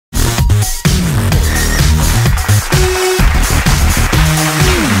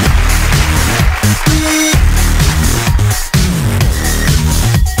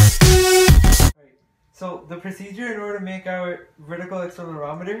procedure in order to make our vertical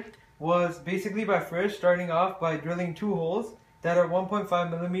accelerometer was basically by first starting off by drilling 2 holes that are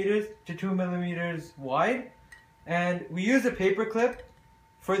 1.5 millimeters to 2 millimeters wide, and we use a paper clip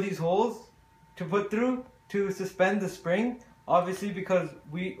for these holes to put through to suspend the spring, obviously because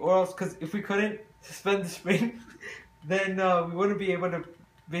if we couldn't suspend the spring then we wouldn't be able to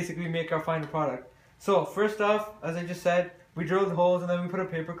basically make our final product. So first off, as I just said, we drilled holes and then we put a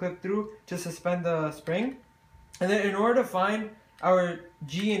paper clip through to suspend the spring. And then in order to find our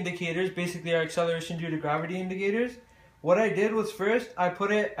G indicators, basically our acceleration due to gravity indicators, what I did was first I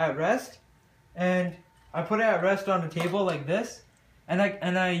put it at rest, and I put it at rest on a table like this, and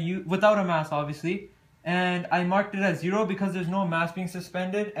I without a mass obviously, and I marked it as 0 because there's no mass being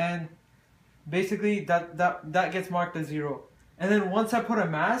suspended, and basically that gets marked as 0. And then once I put a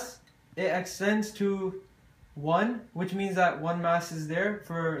mass, it extends to 1, which means that 1 mass is there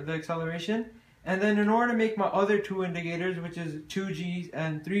for the acceleration. And then in order to make my other 2 indicators, which is 2Gs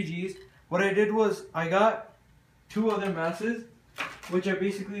and 3Gs, what I did was I got 2 other masses, which are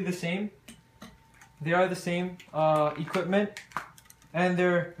basically the same. They are the same equipment, and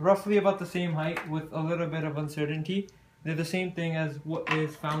they're roughly about the same height with a little bit of uncertainty. They're the same thing as what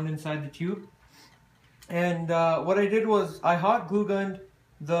is found inside the tube. And what I did was I hot glue gunned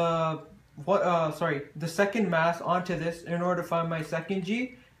the second mass onto this in order to find my second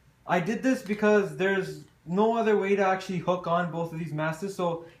G. I did this because there's no other way to actually hook on both of these masses,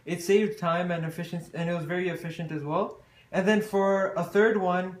 so it saved time and efficiency, and it was very efficient as well. And then for a third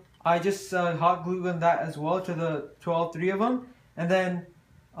one, I just hot glue gunned that as well to all 3 of them, and then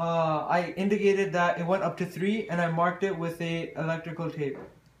I indicated that it went up to 3, and I marked it with a electrical tape.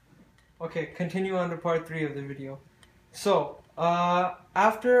 Okay, continue on to part 3 of the video. So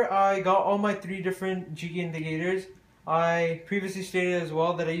after I got all my 3 different G indicators, I previously stated as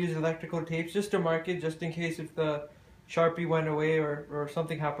well that I use electrical tapes just to mark it, just in case if the Sharpie went away or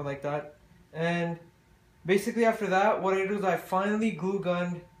something happened like that. And basically after that, what I did was I finally glue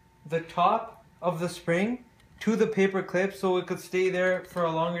gunned the top of the spring to the paper clip so it could stay there for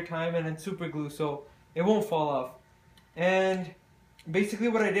a longer time, and then super glue so it won't fall off. And basically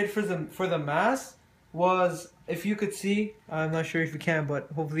what I did for the mass was, if you could see, I'm not sure if you can,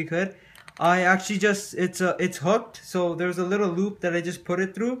 but hopefully you could, I actually just, it's hooked, so there's a little loop that I just put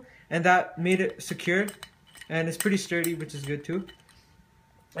it through, and that made it secure, and it's pretty sturdy, which is good too.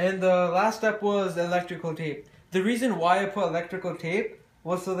 And the last step was electrical tape. The reason why I put electrical tape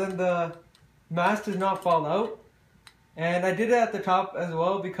was so then the mass does not fall out, and I did it at the top as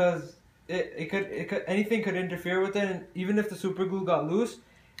well because anything could interfere with it, and even if the super glue got loose,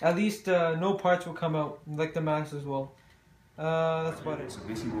 at least no parts will come out, like the mass as well. That's about it. So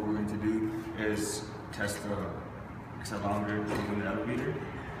basically what we're going to do is test the accelerometer in the elevator.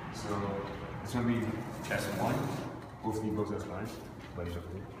 So this will be test 1. Hopefully it goes as fine.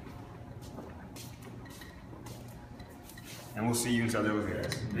 And we'll see you inside the elevator.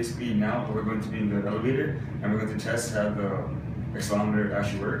 Basically now we're going to be in the elevator and we're going to test how the accelerometer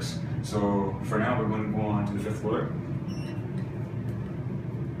actually works. So for now we're going to go on to the 5th floor.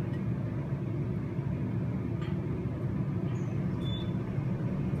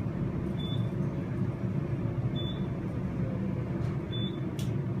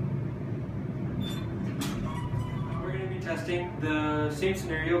 Testing the same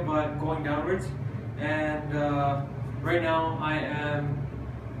scenario but going downwards, and right now I am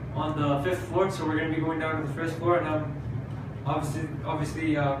on the 5th floor, so we're going to be going down to the 1st floor, and I'm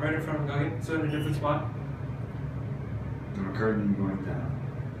obviously right in front of Guggen, so in a different spot. And we're currently going down.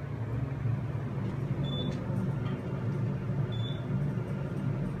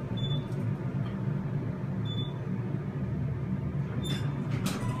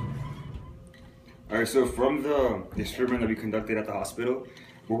 Alright, so from the experiment that we conducted at the hospital,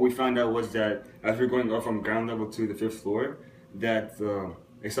 what we found out was that as we're going up from ground level to the 5th floor, that the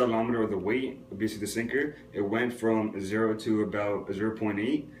accelerometer, or the weight, basically the sinker, it went from 0 to about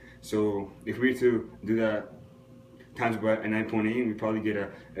 0.8. So if we were to do that times by 9.8, we probably get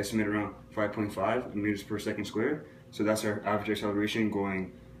an estimate around 5.5 meters per second square. So that's our average acceleration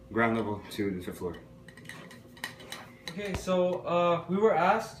going ground level to the 5th floor. Okay, so we were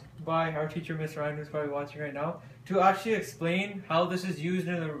asked by our teacher, Miss Ryan, who's probably watching right now, to actually explain how this is used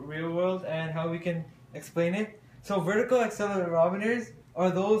in the real world and how we can explain it. So vertical accelerometers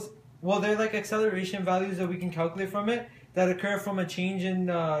are those, well, they're like acceleration values that we can calculate from it that occur from a change in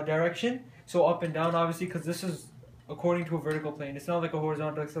direction, so up and down obviously, because this is according to a vertical plane. It's not like a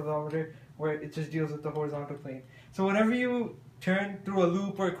horizontal accelerometer where it just deals with the horizontal plane. So whenever you turn through a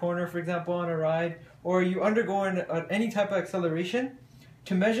loop or a corner, for example, on a ride, or you undergo any type of acceleration,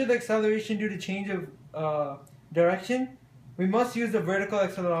 to measure the acceleration due to change of direction, we must use the vertical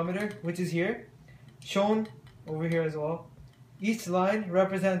accelerometer, which is here, shown over here as well. Each line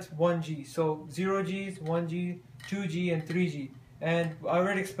represents 1G, so 0Gs, 1G, 2G, and 3G. And I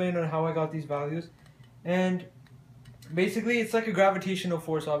already explained on how I got these values. And basically, it's like a gravitational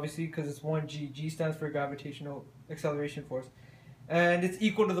force, obviously, because it's 1G. G stands for gravitational acceleration force. And it's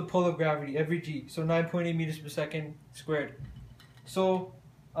equal to the pull of gravity, every G, so 9.8 meters per second squared. So,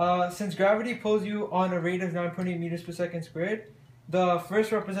 since gravity pulls you on a rate of 9.8 meters per second squared, the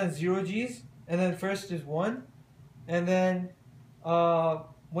first represents 0 Gs, and then first is 1. And then,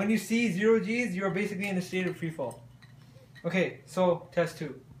 when you see 0 Gs, you're basically in a state of free fall. Okay, so test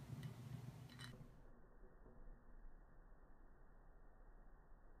 2.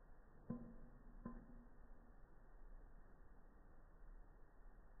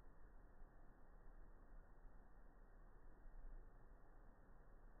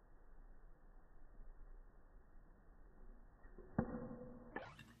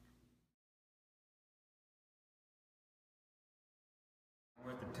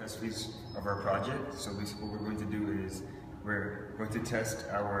 We're at the test phase of our project, so basically what we're going to do is we're going to test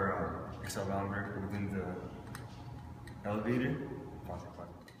our accelerometer within the elevator.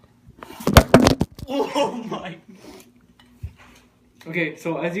 Oh my! Okay,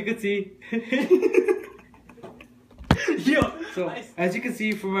 so as you can see, as you can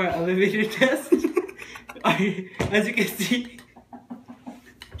see from our elevator test, as you can see,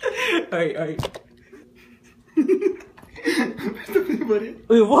 alright.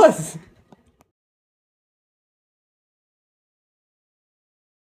 It It was!